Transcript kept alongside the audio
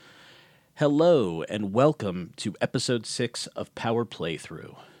Hello, and welcome to episode 6 of Power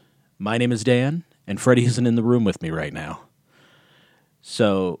Playthrough. My name is Dan, and Freddie isn't in the room with me right now.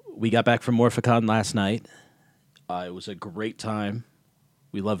 So, we got back from Morphicon last night. It was a great time.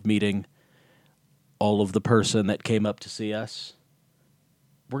 We loved meeting all of the person that came up to see us.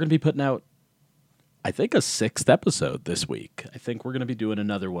 We're going to be putting out, I think, a 6th episode this week. I think we're going to be doing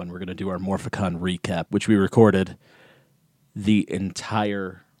another one. We're going to do our Morphicon recap, which we recorded the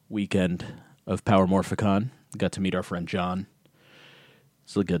entire weekend of Power Morphicon. Got to meet our friend John.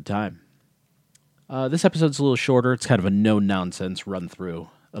 It's a good time. This episode's a little shorter. It's kind of a no-nonsense run-through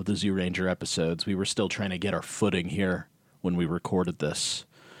of the Zyuranger episodes. We were still trying to get our footing here when we recorded this.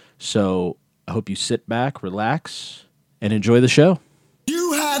 So I hope you sit back, relax, and enjoy the show.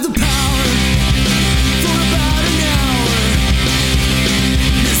 You had the power for about an hour.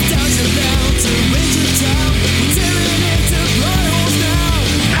 Nostalgia bound to Ranger Town. We're tearing into blood holes now.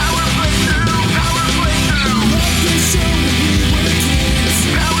 Power Playthrough, Power Playthrough. Love the show when we were kids.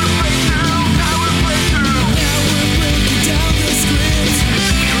 Power Playthrough, Power Playthrough. Now we're breaking down the script.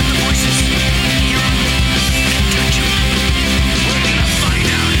 Hearing the voices, hear them, touch them. We're gonna find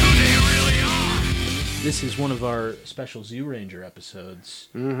out who they really are. This is one of our special Zyuranger episodes.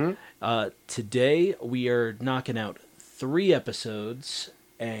 Mm-hmm. Today, we are knocking out 3 episodes,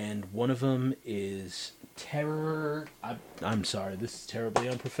 and one of them is Terror. I'm sorry, this is terribly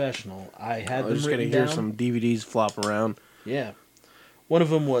unprofessional. I had I'm them just gonna written hear down. some DVDs flop around. Yeah. One of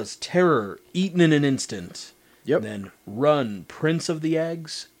them was Terror, Eaten in an Instant. Yep. Then Run, Prince of the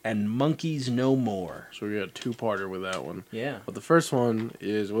Eggs, and Monkeys No More. So we got a two-parter with that one. Yeah. But the first one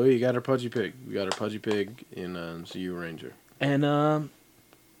is, well, you got our Pudgy Pig. We got our Pudgy Pig in Zyuranger. And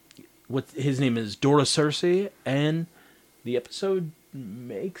what his name is Dora Cersei, and the episode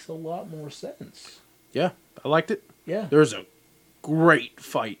makes a lot more sense. Yeah, I liked it. Yeah. There was a great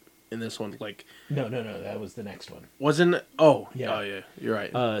fight in this one. Like, No, that was the next one. wasn't it? Oh, Yeah. yeah, you're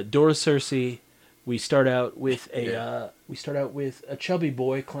right. Dora Cersei. We start out with a Yeah. chubby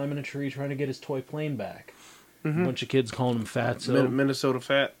boy climbing a tree trying to get his toy plane back. A bunch of kids calling him Fatso. Minnesota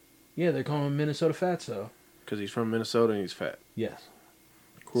Fat, Yeah, they're calling him Minnesota Fatso. because he's from Minnesota and he's fat. Yes.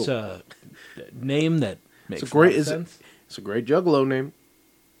 Cool. It's a name that makes It's a great- a lot of is it- sense. It's a great Juggalo name.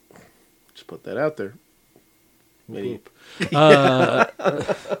 Just put that out there. Whoop.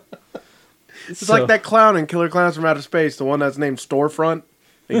 It's like that clown in Killer Clowns from Outer Space, the one that's named Storefront.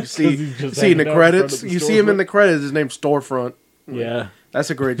 And you see, he's just see in the hanging out in front credits, of the you see him in the credits. His name's Storefront. Yeah. That's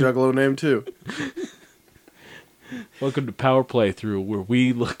a great Juggalo name too. Welcome to Power Playthrough, where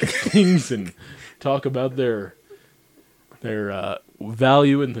we look at things and talk about their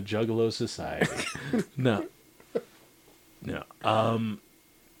value in the Juggalo society. No.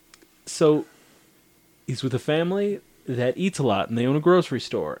 So he's with a family that eats a lot, and they own a grocery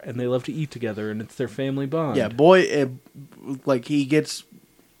store, and they love to eat together, and it's their family bond. Yeah, boy, like he gets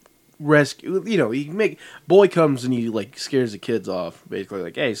rescued. You know, boy comes and he like scares the kids off. Basically,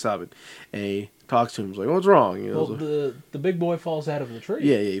 like, hey, stop it. And he talks to him. He's like, what's wrong? You know, Well, so- the big boy falls out of the tree.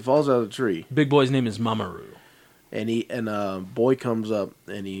 yeah, he falls out of the tree. Big boy's name is Mamoru. And boy comes up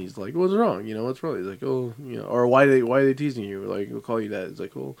and he's like, "What's wrong? You know, what's wrong?" He's like, "Oh, you know, or why are they teasing you? Like, we'll call you that." He's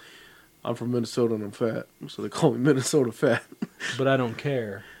like, "Well, I'm from Minnesota and I'm fat, so they call me Minnesota Fat." But I don't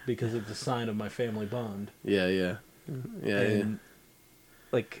care, because it's a sign of my family bond. yeah. And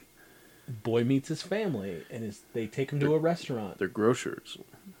like, boy meets his family, and they take him to a restaurant. They're grocers.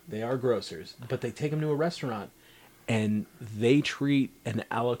 They are grocers, but they take him to a restaurant, and they treat an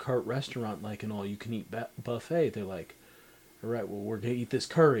a la carte restaurant like an all-you-can-eat buffet. They're like, all right, well, we're going to eat this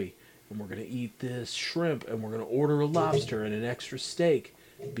curry, and we're going to eat this shrimp, and we're going to order a lobster and an extra steak,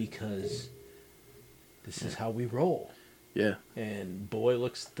 because this is how we roll. Yeah, And boy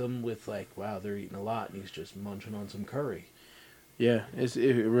looks at them with like, wow, they're eating a lot, and he's just munching on some curry. yeah. It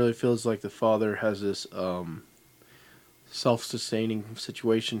really feels like the father has this self-sustaining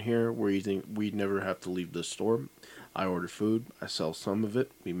situation here, where you think we never have to leave the store. I order food, I sell some of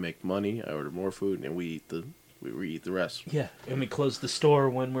it, we make money. I order more food, and we eat the rest. Yeah, and we close the store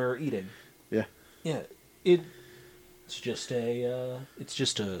when we're eating. Yeah. Yeah, it's just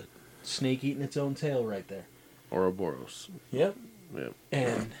a snake eating its own tail right there. Ouroboros. Yep. Yeah.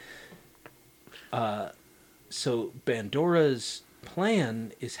 And so Bandora's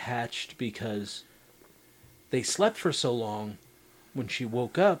plan is hatched because they slept for so long. When she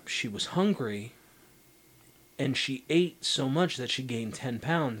woke up, she was hungry, and she ate so much that she gained 10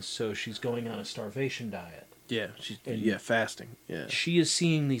 pounds, so she's going on a starvation diet. Yeah, she's And- fasting. Yeah. She is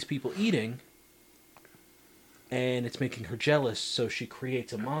seeing these people eating, and it's making her jealous, so she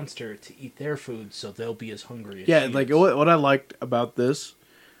creates a monster to eat their food so they'll be as hungry as Yeah, she like is. what I liked about this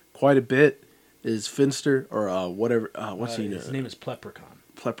quite a bit is Finster or whatever. What's he? His name is Pleprecon.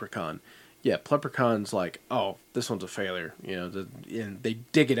 Pleprecon. Yeah, Plepprecon's like, oh, this one's a failure. And they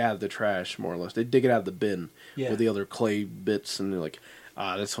dig it out of the trash, more or less. They dig it out of the bin with the other clay bits, and they're like,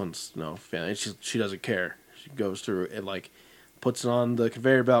 this one's no failure. She doesn't care. She goes through it, like, puts it on the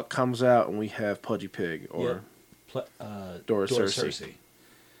conveyor belt, comes out, and we have Pudgy Pig or Doris Cersei.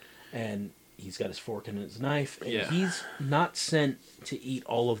 And he's got his fork and his knife, and Yeah. he's not sent to eat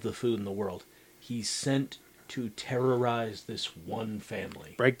all of the food in the world. He's sent to terrorize this one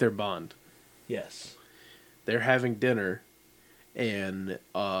family. Break their bond. Yes. They're having dinner, and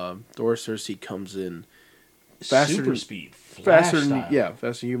Doris Cersei comes in Super speed. Flash faster style.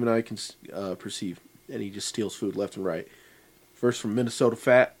 than human eye can perceive, and he just steals food left and right. First from Minnesota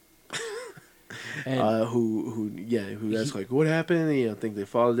Fat, And who's like, what happened? I think they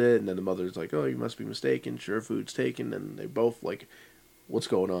followed it, and then the mother's like, oh, you must be mistaken. Sure, food's taken, and they both like, what's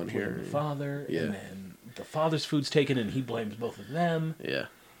going on here? the father, Yeah. and then the father's food's taken, and he blames both of them. Yeah,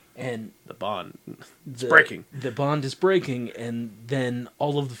 And the bond. it's breaking. The bond is breaking, and then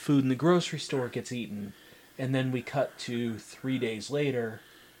all of the food in the grocery store gets eaten. And then we cut to 3 days later,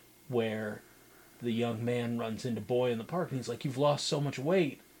 where the young man runs into Boy in the park, and he's like, "You've lost so much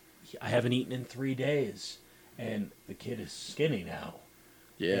weight. I haven't eaten in 3 days." And the kid is skinny now.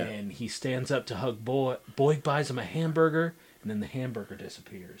 Yeah, And he stands up to hug Boy. Boy buys him a hamburger, and then the hamburger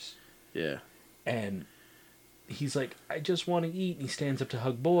disappears. yeah, And he's like, "I just want to eat." And he stands up to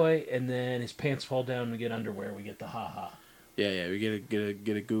hug Boy, and then his pants fall down and we get underwear. We get the ha-ha. yeah. We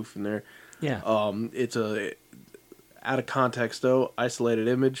get a goof in there. Yeah. It's a out of context though, isolated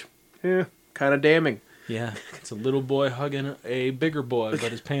image. Yeah, kind of damning. Yeah. It's a little boy hugging a bigger boy,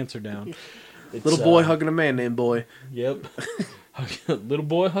 but his pants are down. It's, Little boy hugging a man named Boy. Yep. Little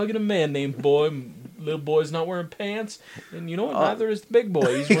boy hugging a man named Boy. Little boy's not wearing pants. And you know what? Neither is the big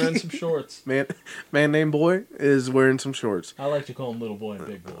boy. He's wearing some shorts. Man named Boy is wearing some shorts. I like to call him little boy and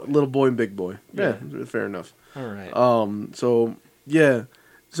big boy. Little boy and big boy. Yeah, Yeah. fair enough. All right.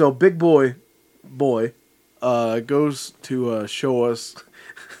 So big boy goes to show us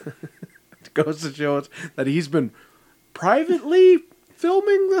that he's been privately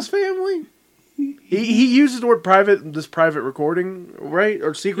filming this family. He uses the word private, this private recording, right?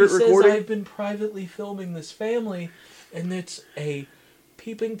 Or secret he recording. says, "I've been privately filming this family," and it's a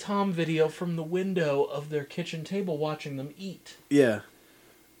peeping Tom video from the window of their kitchen table watching them eat. Yeah,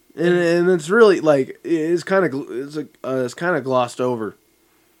 and it's really like it's kind of glossed over,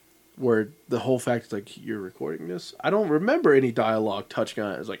 where the whole fact is like, you're recording this. I don't remember any dialogue touching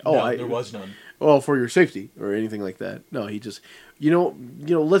on it. It's like, There was none. well, for your safety or anything like that. No, he just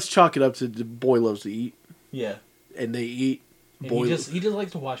let's chalk it up to the boy loves to eat, Yeah. and they eat. And Boy, he just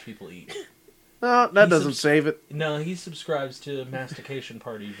likes to watch people eat. no, that he doesn't save it. No, he subscribes to mastication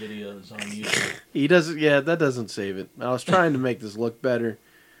party videos on YouTube, He doesn't. Yeah, that doesn't save it. I was trying to make this look better.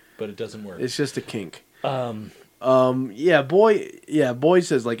 but it doesn't work. It's just a kink. Um, Boy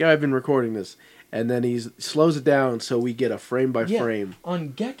says like, I've been recording this, and then he slows it down so we get a frame by frame.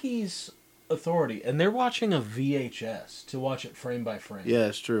 on Gecky's authority, and they're watching a VHS to watch it frame by frame. Yeah,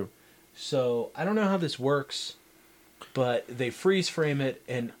 it's true. So I don't know how this works, but they freeze frame it,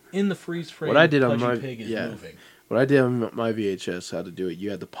 and in the freeze frame, What I did on Pudgy my Pig is yeah, moving. what I did on my VHS, how to do it. You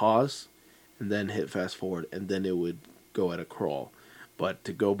had to pause, and then hit fast forward, and then it would go at a crawl. But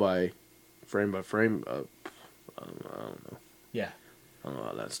to go by frame, I don't know. Yeah. I don't know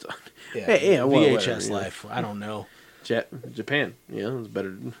how that's done. Yeah. Hey, yeah, well, VHS whatever, yeah. life. I don't know. Japan, it's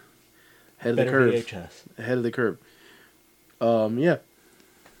better. Head of Better the curve. VHS. Ahead of the curve. Yeah.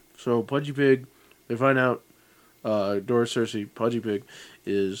 So Pudgy Pig, they find out Doris Cersei, Pudgy Pig,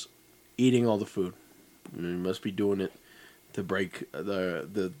 is eating all the food. And he must be doing it to break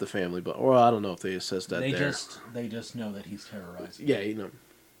the family. But I don't know if they assess that They there. they just know that he's terrorizing. Yeah,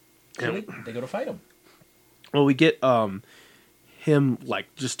 So they go to fight him. Well, we get him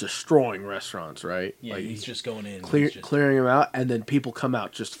like just destroying restaurants, right? Yeah, like, he's just going in. clearing He's just- them out, and then people come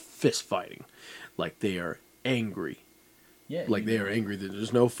out just fist fighting, like they are angry. Yeah, Like they are angry that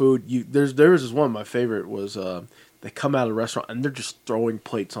there's no food. There was this one. My favorite was they come out of the restaurant and they're just throwing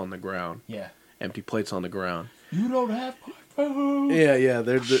plates on the ground, Yeah. empty plates on the ground. You don't have my food. Yeah.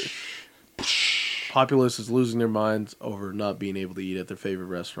 The populace is losing their minds over not being able to eat at their favorite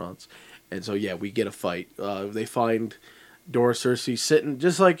restaurants, and so we get a fight. They find Doris Cersei sitting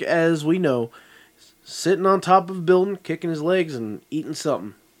just like as we know, sitting on top of a building, kicking his legs and eating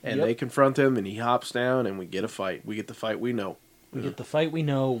something. And Yep. they confront him, and he hops down, and we get a fight. We get the fight we know. We get the fight we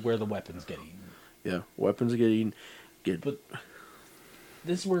know where the weapons get eaten. Yeah, weapons get eaten. But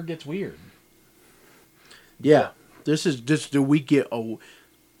this is where it gets weird. Yeah, this is just. Do we get a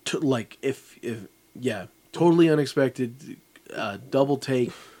like if yeah, totally unexpected, double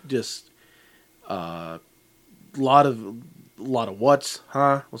take, just lot of what's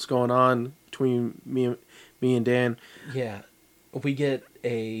what's going on between me and Dan. Yeah, we get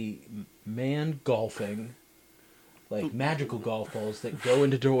a man golfing, like magical golf balls that go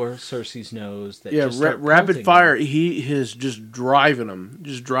into door Cersei's nose. That Yeah, just start rapid pelting fire. him. He is just driving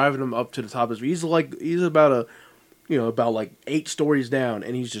him up to the top of his. He's about about like 8 stories down,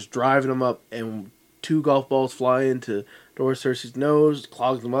 and he's just driving him up, and 2 golf balls fly into Dora Cersei's nose,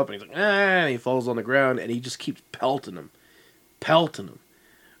 clogs him up, and he's like, and he falls on the ground, and he just keeps pelting him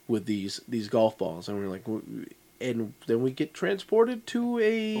with these golf balls, and we're like, and then we get transported to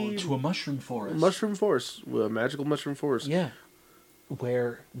To a mushroom forest. a magical mushroom forest. Yeah,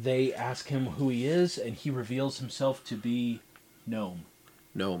 where they ask him who he is, and he reveals himself to be Gnome.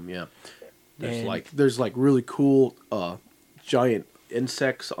 Gnome, yeah. And- There's really cool giant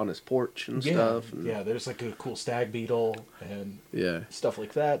insects on his porch and stuff. And, yeah. There's like a cool stag beetle and yeah. stuff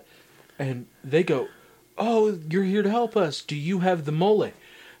like that, and they go, "Oh, you're here to help us. Do you have the mole?"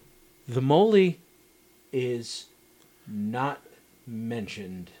 The mole is not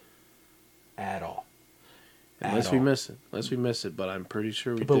mentioned at all. Unless we miss it, but I'm pretty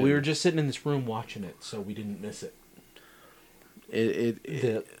sure we But did. we were just sitting in this room watching it, so we didn't miss it.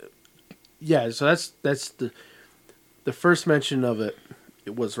 Yeah, so that's the first mention of it.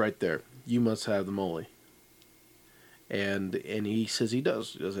 It was right there. You must have the mole. And he says he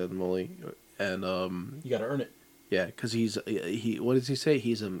does have the mole, and You got to earn it. yeah, because he what does he say?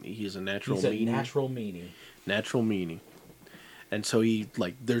 He's a natural He's a meanie. natural meanie. Natural meanie. And so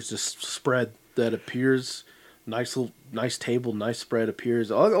there's this spread that appears, nice table, nice spread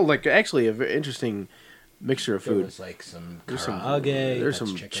appears. Oh, like actually a very interesting mixture of There food. was like some There's some karage. there's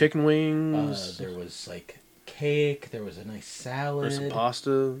that's some chicken wings. There was like cake. There was a nice salad. There's some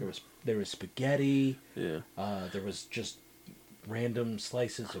pasta. There was spaghetti. Yeah. There was just random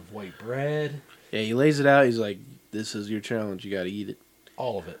slices of white bread. Yeah, he lays it out. He's like, "This is your challenge. You got to eat it."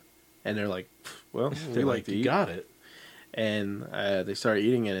 All of it. And they're like, "Well, we They're like to you eat." got it. And they start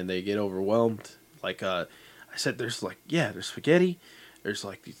eating it, and they get overwhelmed. Like I said, there's spaghetti. There's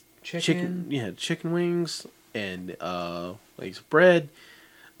like these chicken wings, and like bread.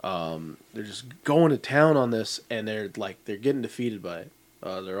 They're just going to town on this, and they're getting defeated by it.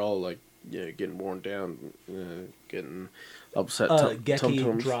 They're all like, getting worn down, getting upset.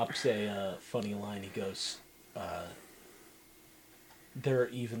 Geki drops a funny line. He goes, "There are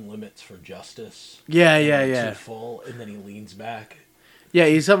even limits for justice." Yeah. Too full, and then he leans back. Yeah,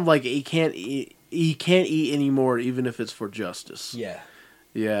 he's something like he can't eat anymore, even if it's for justice. Yeah.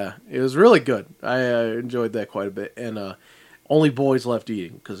 Yeah, it was really good. I enjoyed that quite a bit, and only boys left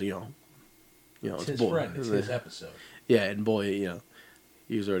eating because It's it's his boy. friend. It's his episode. Yeah, and boy,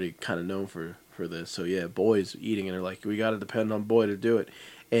 he was already kind of known for this. So yeah, boys eating, and they're like, we got to depend on boy to do it,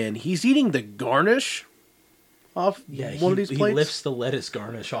 and he's eating the garnish off one of these plates. He lifts the lettuce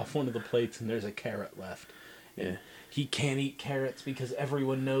garnish off one of the plates, and there's a carrot left. Yeah. He can't eat carrots because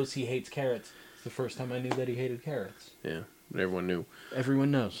everyone knows he hates carrots. It's the first time I knew that he hated carrots. Yeah, everyone knew.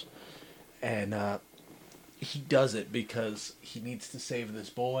 Everyone knows. And he does it because he needs to save this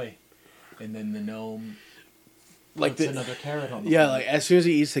boy. And then the gnome puts another carrot on the Yeah, plate. like as soon as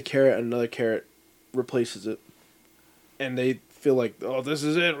he eats the carrot, another carrot replaces it, and they feel like, oh, this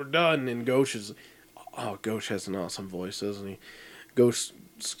is it, we're done. And Ghosh has an awesome voice, doesn't he? Ghosh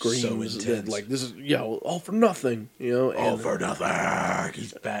screams that, intense. like, this is all for nothing, All and for nothing.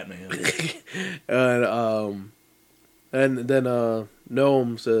 He's Batman. and then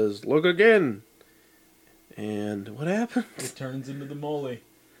Gnome says, look again, and what happened? It turns into the mole.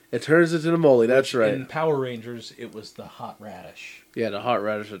 It turns into the mole. That's right. In Power Rangers, it was the hot radish. Yeah, the hot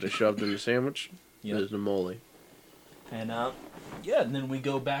radish that they shoved in the sandwich Yep. is the mole. And and then we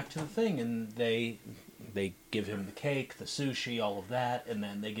go back to the thing, and they give him the cake, the sushi, all of that, and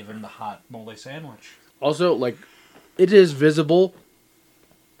then they give him the hot mole sandwich. Also, like, it is visible.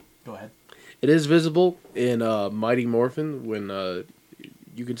 Go ahead. It is visible in Mighty Morphin when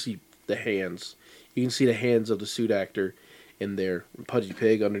you can see the hands. You can see the hands of the suit actor in there, Pudgy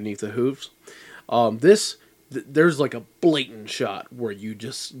Pig underneath the hooves. There's like a blatant shot where you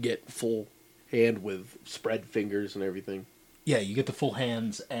just get full hand with spread fingers and everything. Yeah, you get the full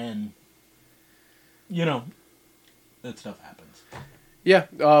hands, and that stuff happens. Yeah,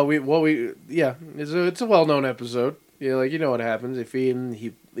 it's a well-known episode. Yeah, like, what happens. They feed him,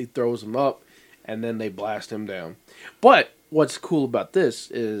 he throws him up, and then they blast him down. But what's cool about this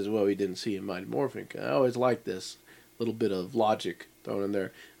is what we didn't see in Mighty Morphin. I always like this little bit of logic thrown in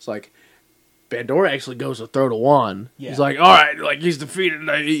there. It's like, Bandora actually goes to throw the wand. Yeah. He's like, all right, like he's defeated.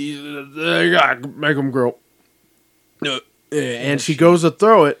 Like, you gotta make him grow. And she goes to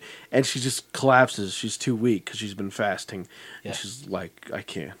throw it, and she just collapses. She's too weak because she's been fasting. Yeah. And she's like, I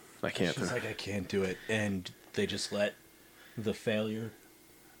can't. She's like, I can't do it. And they just let the failure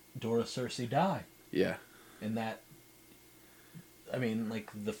Dora Cersei die. Yeah. And that, I mean, like,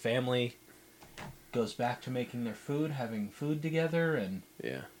 the family goes back to making their food, having food together, and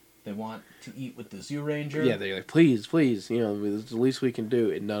Yeah. they want to eat with the Zoo Ranger. Yeah, they're like, please, it's the least we can do,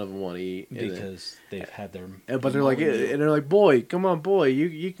 and none of them want to eat. Because they've had their... But they're like, boy, come on, boy,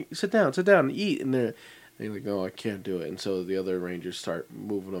 you can, sit down and eat. And they're like, no, I can't do it. And so the other Rangers start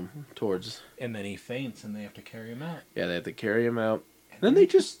moving them towards. And then he faints, and they have to carry him out. Yeah, they have to carry him out. And Then they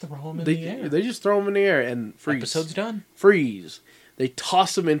just throw him in the air. They just throw him in the air and freeze. Episode's done. Freeze. They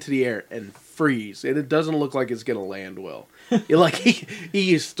toss him into the air and freeze, and it doesn't look like it's gonna land well. Like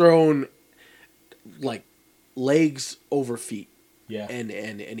he is thrown like legs over feet, Yeah.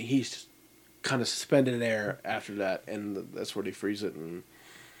 and he's just kind of suspended in air after that, and that's where they freeze it. And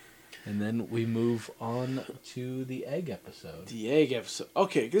And then we move on to the egg episode. the egg episode.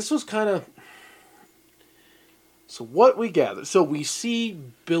 Okay, this was kind of. So what we gather, so we see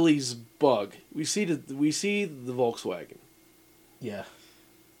Billy's bug. We see the Volkswagen. Yeah.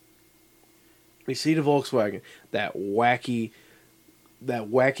 We see the Volkswagen, that wacky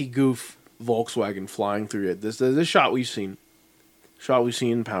goof Volkswagen flying through it. This shot we've seen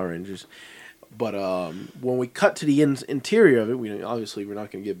in Power Rangers, but when we cut to the interior of it, we're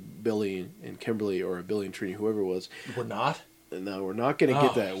not going to get Billy and Kimberly or Billy and Trini, whoever it was. We're not? No, we're not going to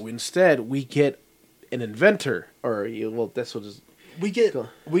get that. Instead, we get an inventor, that's what is. We get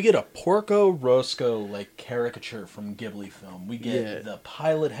a Porco Roscoe like caricature from Ghibli film. We get the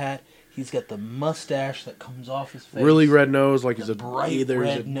pilot hat. He's got the mustache that comes off his face. Really red nose, like he's bright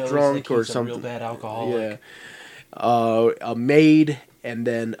red nose, drunk like or he's something. A real bad alcoholic. Yeah. A maid and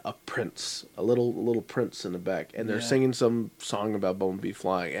then a prince, a little prince in the back, and they're singing some song about Bumblebee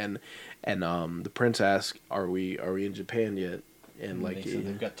flying, and the prince asks, "Are we in Japan yet?" And like they said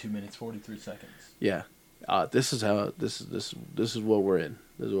they've got 2 minutes 43 seconds. Yeah, this is what we're in.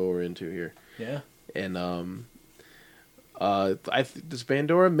 This is what we're into here. Yeah. And does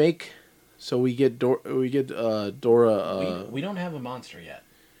Bandora make? So we get Dora. We don't have a monster yet.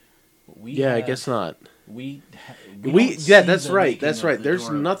 I guess not. We Yeah, don't that's see the right. making That's of right. the There's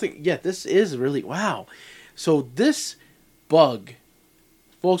Dora. nothing. Yeah, this is really wow. So this bug,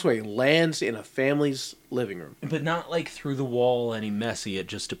 Volkswagen, lands in a family's living room. But not like through the wall any messy. It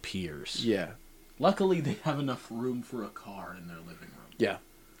just appears. Yeah, Luckily, they have enough room for a car in their living room. yeah.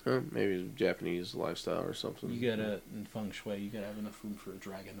 Maybe it's Japanese lifestyle or something. You gotta, in feng shui, you gotta have enough room for a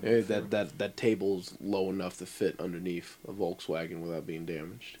dragon. to Maybe move through. that table's low enough to fit underneath a Volkswagen without being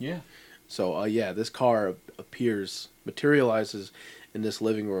damaged. Yeah. So this car materializes in this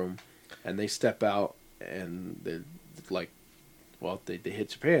living room, and they step out, and they're like, well, they hit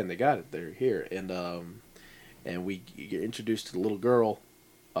Japan. They got it. They're here, and we get introduced to the little girl,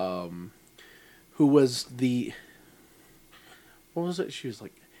 who was what was it? She was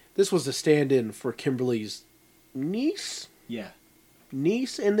like, this was the stand-in for Kimberly's niece Yeah.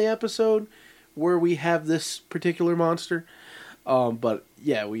 in the episode where we have this particular monster. But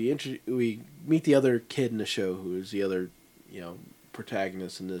yeah, we meet the other kid in the show who is the other,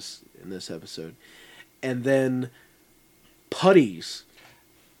 protagonist in this episode, and then Putties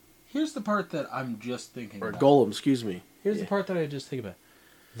Here's the part that I'm just thinking or about. Golem, excuse me. Here's the part that I just think about.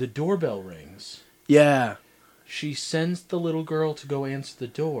 The doorbell rings. Yeah, She sends the little girl to go answer the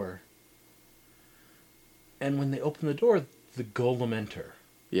door. And when they open the door, the golem enter.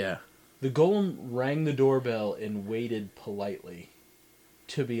 yeah. The golem rang the doorbell and waited politely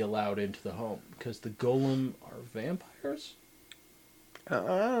to be allowed into the home. Because the golem are vampires? I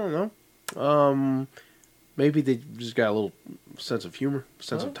don't know. Maybe they just got a little sense of humor,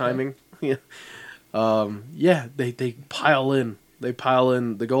 sense of Okay. timing. Yeah. They pile in. The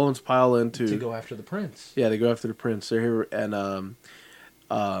golems pile in To go after the prince. Yeah, they go after the prince. They're here, and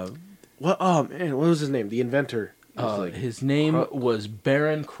what? Oh man, what was his name? The inventor. His name was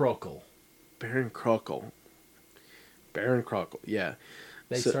Baron Krokel. Baron Krokel. Yeah,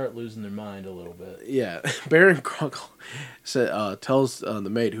 They start losing their mind a little bit. yeah. Baron Krokel tells the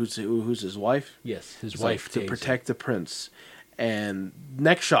maid who's his wife. Yes, his It's wife like, to Daisy. protect the prince. And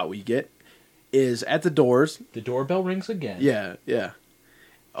next shot we get is at the doors. The doorbell rings again. Yeah.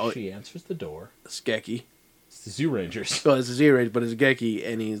 Oh, She answers the door. Skeki. It's the Zoo Rangers. So it's a Z-Range, but it's Geki,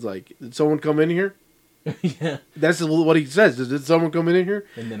 and he's like, "Did someone come in here?" Yeah. That's what he says. Did someone come in here?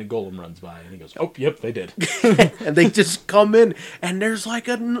 And then a golem runs by, and he goes, "Oh, yep, they did." And they just come in, and there's like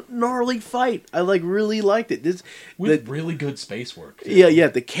a gnarly fight. I like really liked it. With really good space work. Too. Yeah.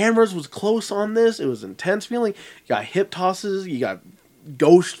 The cameras was close on this. It was intense feeling. You got hip tosses. You got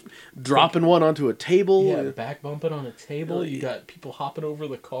Ghost dropping one onto a table. Yeah, back bumping on a table. You got people hopping over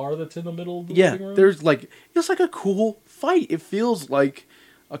the car that's in the middle of the Yeah, living room. there's like it's like a cool fight. It feels like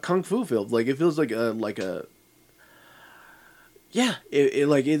a kung fu film. Like it feels like a yeah.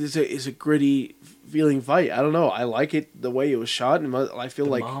 It's a gritty feeling fight. I don't know. I like it the way it was shot, and I feel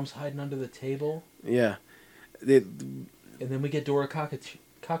the like mom's hiding under the table, yeah. and then we get Dora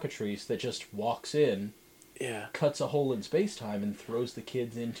Cockatrice that just walks in, Yeah. cuts a hole in space time, and throws the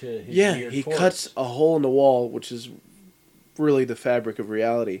kids into his weird He forest. cuts a hole in the wall, which is really the fabric of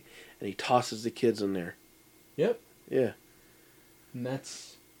reality, and he tosses the kids in there. Yep, Yeah. and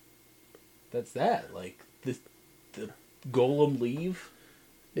that's that. Like the golem leave.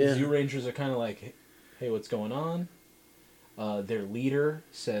 Yeah. The Zoo Rangers are kind of like, "Hey, what's going on?" Their leader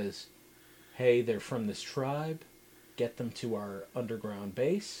says, "Hey, they're from this tribe. Get them to our underground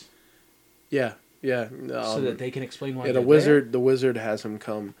base Yeah. Yeah. so that they can explain why." Yeah, the wizard has him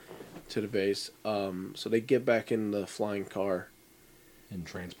come to the base. So they get back in the flying car. and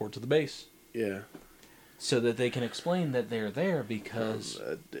transport to the base Yeah. so that they can explain that they're there because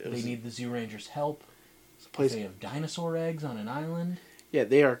It they was- need the Zoo Rangers' help. it's a place. They have dinosaur eggs on an island. Yeah,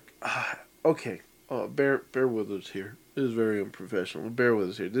 they are. Okay. Bear with us here. This is very unprofessional. Bear with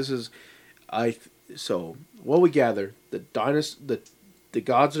us here. This is, so what we gather, the gods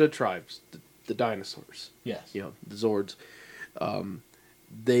of the tribes, the dinosaurs, Yes. the Zords,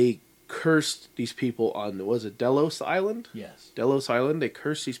 they cursed these people on, was it Delos Island? Yes. Delos Island, they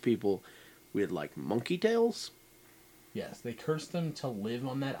cursed these people with like monkey tails. Yes. They cursed them to live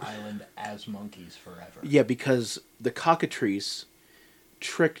on that island as monkeys forever. Yeah, because the cockatrice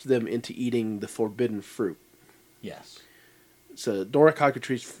tricked them into eating the forbidden fruit. Yes. So Dora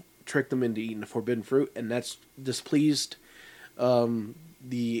Cockatrice tricked them into eating the forbidden fruit, and that's displeased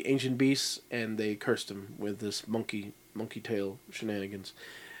the ancient beasts, and they cursed him with this monkey tail shenanigans.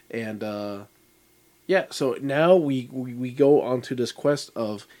 And yeah, so now we go on to this quest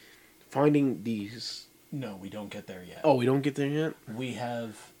of finding these. No, we don't get there yet. Oh, we don't get there yet? We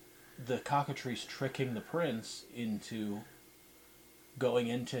have the cockatrice tricking the prince into going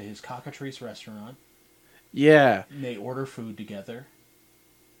into his cockatrice restaurant. Yeah. And they order food together.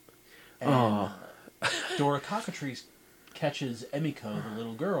 And Oh. Dora Cockatrice catches Emiko, the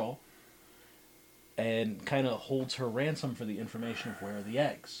little girl, and kind of holds her ransom for the information of where are the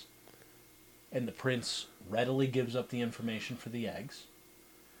eggs. And the prince readily gives up the information for the eggs.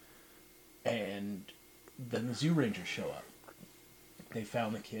 And then the Zoo Rangers show up. They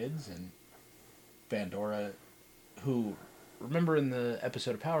found the kids, and Vandora, who, remember in the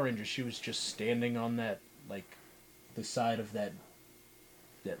episode of Power Rangers, she was just standing on that, like, the side of that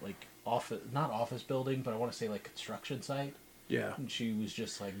like, not office building, but I want to say, like, construction site. Yeah. And she was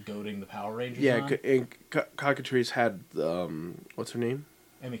just, like, goading the Power Rangers Yeah, on. and Cockatrice had, what's her name?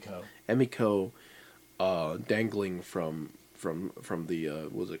 Emiko. Emiko dangling from the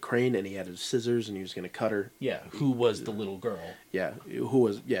was it crane, and he had his scissors and he was gonna cut her. Yeah, who was the little girl. Yeah, who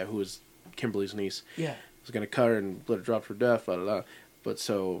was Kimberly's niece. Yeah. Was gonna cut her and let her drop to her death. Blah, blah,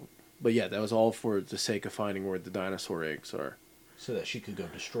 blah. But yeah, that was all for the sake of finding where the dinosaur eggs are. So that she could go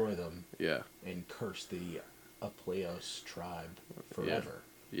destroy them Yeah, and curse the Apleos tribe forever.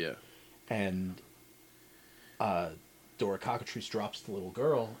 yeah, And Dora Cockatrice drops the little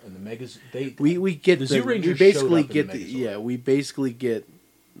girl, and the Megas. we get the the, Zoo we Rangers basically showed up in get the the Megazord. we basically get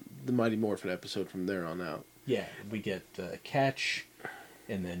the Mighty Morphin episode from there on out. Yeah, we get the catch,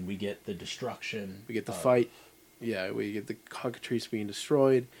 and then we get the destruction. We get the fight. Yeah, we get the cockatrice being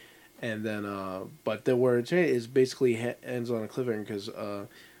destroyed, and then but the where it is basically ends on a cliffhanger because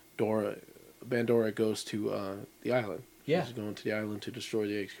Bandora goes to the island. Yeah. She's going to the island to destroy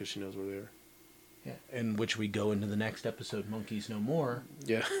the eggs because she knows where they are. Yeah, in which we go into the next episode, Monkeys No More,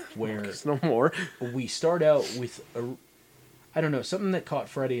 Yeah, where it's no more. we start out with I don't know, something that caught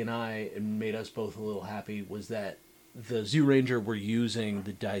Freddie and I and made us both a little happy was that the Zoo Ranger were using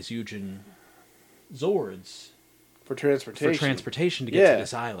the Daizujin Zords For transportation. to get Yeah. to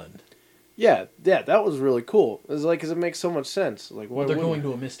this island. Yeah, that was really cool. It's like, because it makes so much sense. Like, Well, why they're wouldn't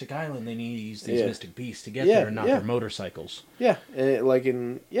going to a mystic island. They need to use these Yeah. mystic beasts to get Yeah, there, and not yeah. their motorcycles. Yeah, and it it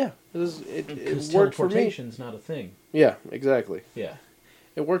Because worked for me. teleportation's not a thing. Yeah, exactly. Yeah,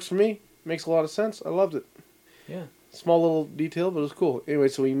 It works for me. Makes a lot of sense. I loved it. yeah. Small little detail, but it was cool. Anyway,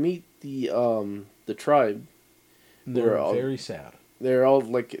 so we meet the tribe. They're all- very sad. they're all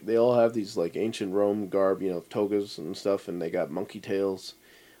like they all have these like ancient Rome garb, togas and stuff, and they got monkey tails.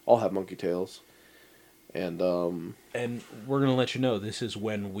 All have monkey tails, and And we're gonna let you know this is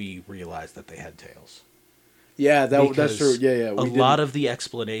when we realized that they had tails. yeah, that's true. Because Yeah. A lot of the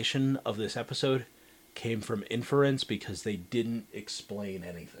explanation of this episode came from inference because they didn't explain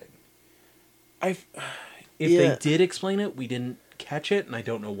anything. If they did explain it, we didn't catch it, and I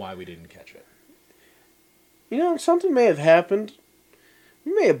don't know why we didn't catch it. Something may have happened.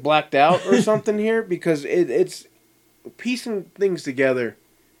 We may have blacked out or something here because it's piecing things together.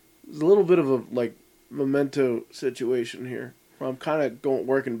 There's a little bit of a like memento situation here. Where I'm kind of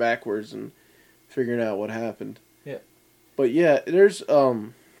working backwards and figuring out what happened. Yeah. But yeah, there's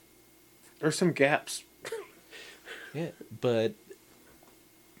some gaps. Yeah, but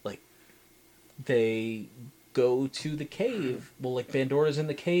like they go to the cave. Well, like Bandora's in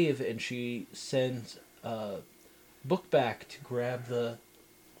the cave, and she sends Book back to grab the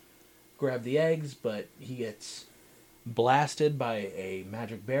eggs, but he gets blasted by a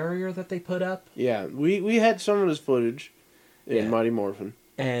magic barrier that they put up, Yeah, we had some of this footage in Yeah. Mighty Morphin.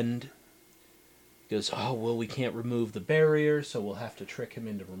 and goes, "Oh well, we can't remove the barrier, so we'll have to trick him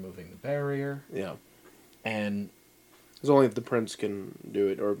into removing the barrier." Yeah, And it's only if the prince can do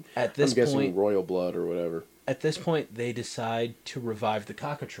it, or at this I'm guessing point, royal blood or whatever. they decide to revive the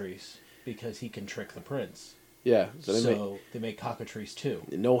cockatrice because he can trick the prince. Yeah, so They make cockatrice too.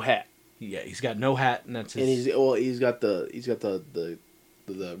 no hat, Yeah, he's got no hat, and that's his. and he's got the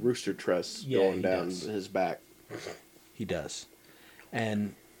rooster tress Yeah, going he down does. his back. He does.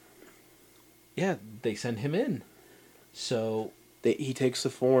 And yeah, they send him in. So, He takes the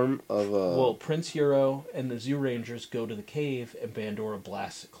form of well, Prince Euro and the Zoo Rangers go to the cave, and Bandora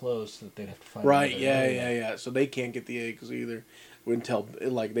blasts it closed so that they'd have to find right. another Yeah, area. yeah. So they can't get the eggs either. Until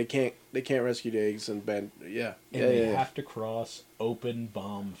like they can't rescue the eggs and yeah. And they have to cross open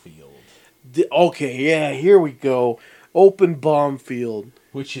bomb field, Okay, yeah. Here we go. Open bomb field.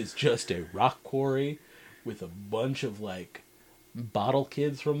 which is just a rock quarry with a bunch of like bottle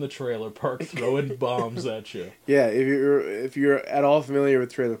kids from the trailer park throwing bombs at you. Yeah, if you're at all familiar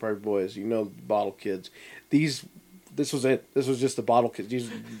with Trailer Park Boys, you know Bottle Kids. This was it. This was just the Bottle Kids. These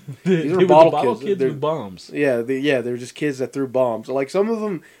They are were the bottle kids. They're- with bombs. Yeah, they're just kids that threw bombs. Like some of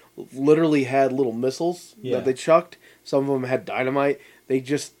them literally had little missiles Yeah. that they chucked. Some of them had dynamite. They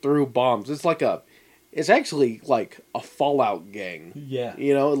just threw bombs. It's actually like a Fallout gang. Yeah.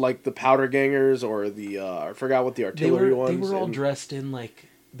 Like the Powder Gangers or the I forgot what the artillery ones. They were all and- dressed in like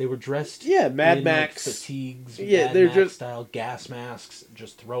they were dressed. Yeah, Mad in, Max. like, fatigues. Yeah, Mad they're Max just- style gas masks,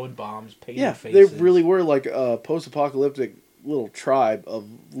 just throwing bombs, painting Yeah, faces. they really were like a post-apocalyptic little tribe of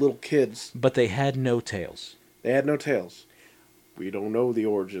little kids. But they had no tails They had no tails. We don't know the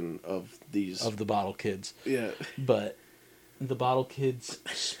origin of these. of the bottle kids, Yeah, but the bottle kids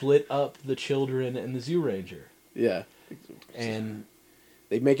split up the children and the Zoo Ranger, yeah. and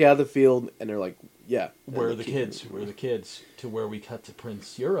They make it out of the field, and they're like, "Yeah, where are and the they kids? Where are the kids? To where we cut to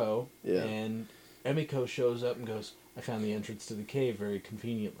Prince Euro, Yeah. and Emiko shows up and goes, "I found the entrance to the cave very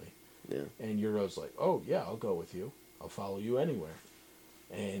conveniently." Yeah, And Euro's like, "Oh yeah, I'll go with you. I'll follow you anywhere."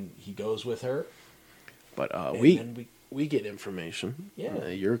 And he goes with her. but And we then we get information. Yeah.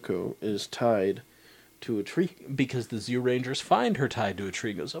 Yurko is tied to a tree. because the Zoo Rangers find her tied to a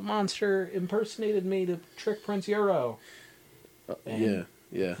tree. Goes, "A monster impersonated me to trick Prince Euro." And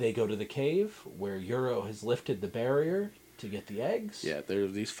Yeah. They go to the cave where Euro has lifted the barrier to get the eggs. Yeah, there are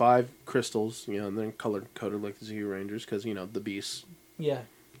these 5 crystals, and they're coded like the Zoo Rangers because the beasts. Yeah,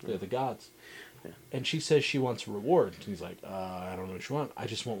 they're the gods. Yeah. And she says she wants a reward. And he's like, I don't know what you want. I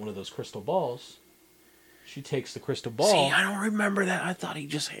just want one of those crystal balls. She takes the crystal ball. See, I don't remember that. I thought he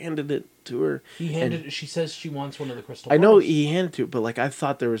just handed it to her. He handed. She says she wants one of the crystal I balls. know he handed it, but like I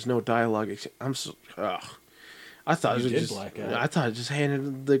thought there was no dialogue. I'm so. Ugh. I thought You it was did just. black out. I thought it just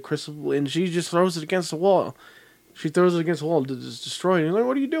handed the crystal, and she just throws it against the wall. She throws it against the wall to just destroy it. And he's like,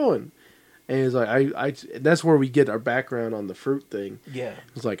 "What are you doing?" And he's like, "I." That's where we get our background on the fruit thing. Yeah.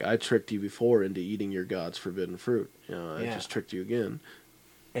 It's like I tricked you before into eating your god's forbidden fruit. I Yeah. just tricked you again.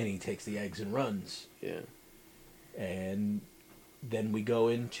 And he takes the eggs and runs. Yeah. And then we go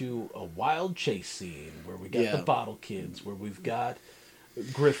into a wild chase scene where we got Yeah. the bottle kids, where we've got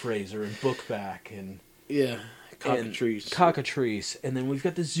Griff Razor and Bookback and Yeah. Cockatrice. Cockatrice, and then we've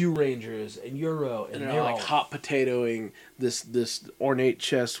got the Zoo Rangers and Euro, and And they're they're like all hot potatoing this ornate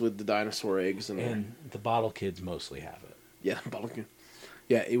chest with the dinosaur eggs in there. and the bottle kids mostly have it. Yeah, bottle kid.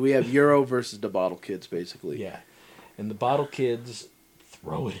 Yeah, we have Euro versus the bottle kids basically. Yeah, and the bottle kids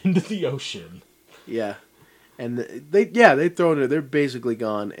throw it into the ocean. Yeah, and they throw it. They're basically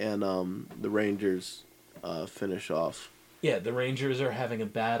gone, and the Rangers finish off Yeah, the Rangers are having a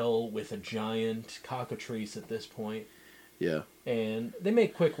battle with a giant cockatrice at this point, Yeah. and they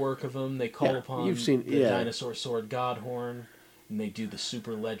make quick work of him. They call Yeah, upon you've seen- the yeah. dinosaur sword Godhorn, and they do the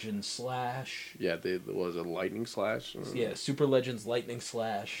Super Legend Slash. Yeah, there was a lightning slash. Yeah, Super Legends Lightning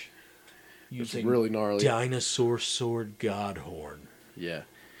Slash. It's Using really gnarly. Dinosaur Sword Godhorn. Yeah.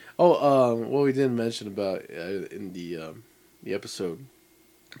 Oh, what we didn't mention about in the episode,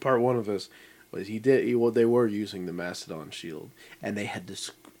 part one of this, was they were using the Mastodon shield, and they had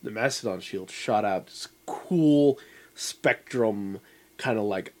the Mastodon shield shot out this cool spectrum, kind of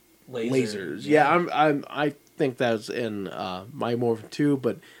like lasers. Yeah, I think that's in My Morphin 2,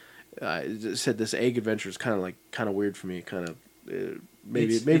 but it said this Egg Adventure is kind of weird for me. Kind of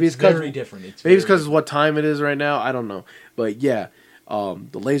maybe it's very different. Maybe it's because of what time it is right now. I don't know, but yeah,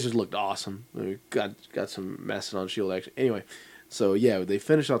 the lasers looked awesome. We got some Mastodon shield action. Anyway, so yeah, they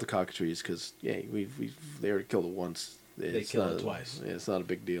finished out the cockatrice because they already killed it once. They killed it twice. It's not a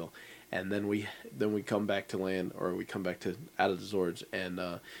big deal. And then we come back to land, or we come back to out of the Zords, and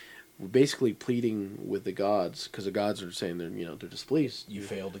we're basically pleading with the gods because the gods are saying they're displeased. You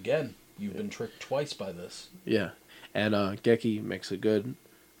failed again. You've been tricked twice by this. Yeah, and Geki makes a good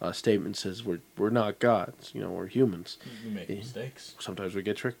statement. Says we're not gods. We're humans. We make mistakes. Sometimes we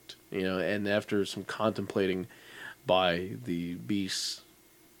get tricked. And after some contemplating by the beasts,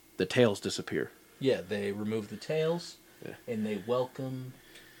 the tails disappear. Yeah, they remove the tails, Yeah. and they welcome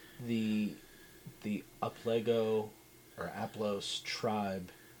the Uplego or Aplos tribe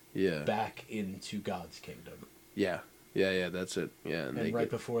Yeah. back into God's kingdom. Yeah, that's it. Yeah, And right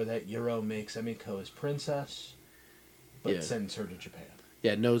before that, Euro makes Emiko his princess, but Yeah. sends her to Japan.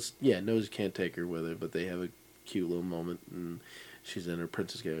 Nose can't take her with her, but they have a cute little moment, and she's in her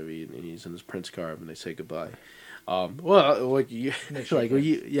princess garb, and he's in his prince garb, and they say goodbye. They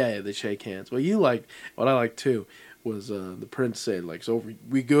shake hands. What I like too was the prince saying so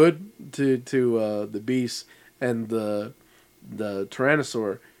we good to the beast, and the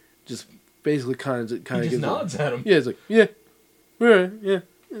Tyrannosaur just basically kind of He just gives nods at him. Yeah, it's like yeah, we're right, yeah,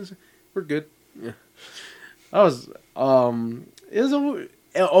 we're good. Yeah, that was oh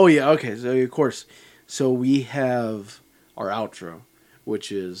yeah, okay. So of course, so we have our outro,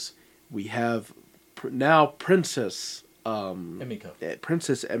 which is we have now Princess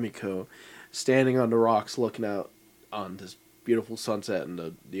Princess Emiko standing on the rocks looking out on this beautiful sunset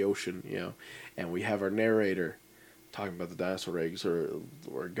and the ocean, and we have our narrator talking about the dinosaur eggs are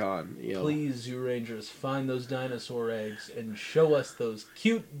gone. Please, you Rangers, find those dinosaur eggs and show us those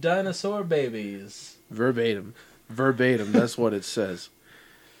cute dinosaur babies. Verbatim, that's what it says.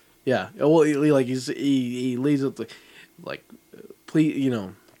 Yeah, well, he leads it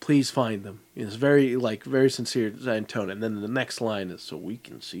please find them. It's very very sincere tone, and then the next line is so we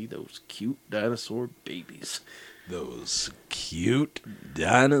can see those cute dinosaur babies. Those cute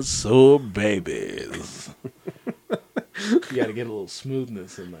dinosaur babies. You gotta get a little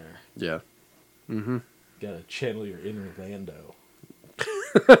smoothness in there. Yeah. Mm-hmm. Gotta channel your inner Lando.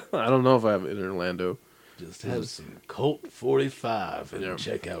 I don't know if I have inner Lando. Just have some Colt 45 and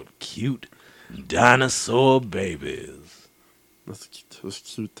check out cute dinosaur babies. Those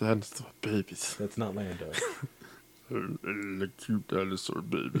cute dinosaur babies. That's not Lando. The cute dinosaur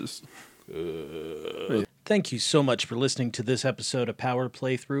babies. Thank you so much for listening to this episode of Power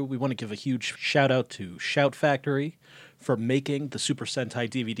Playthrough. We want to give a huge shout out to Shout Factory for making the Super Sentai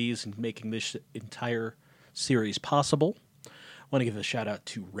DVDs and making this entire series possible. I want to give a shout out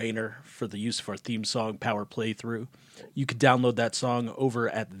to Rainer for the use of our theme song, Power Playthrough. You can download that song over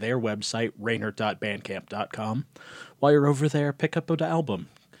at their website, rainer.bandcamp.com. While you're over there, pick up an album,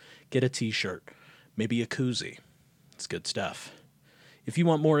 get a t-shirt, maybe a koozie. It's good stuff. If you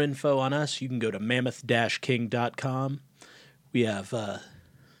want more info on us, you can go to mammoth-king.com. We have a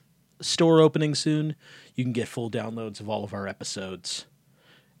store opening soon. You can get full downloads of all of our episodes.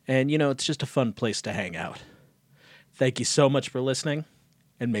 And, it's just a fun place to hang out. Thank you so much for listening,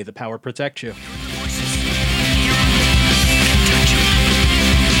 and may the power protect you.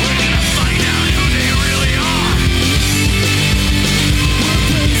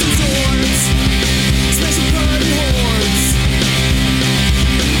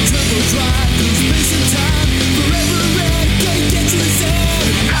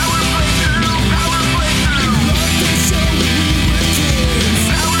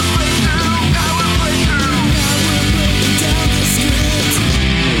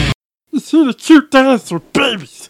 See the cute dinosaur babies.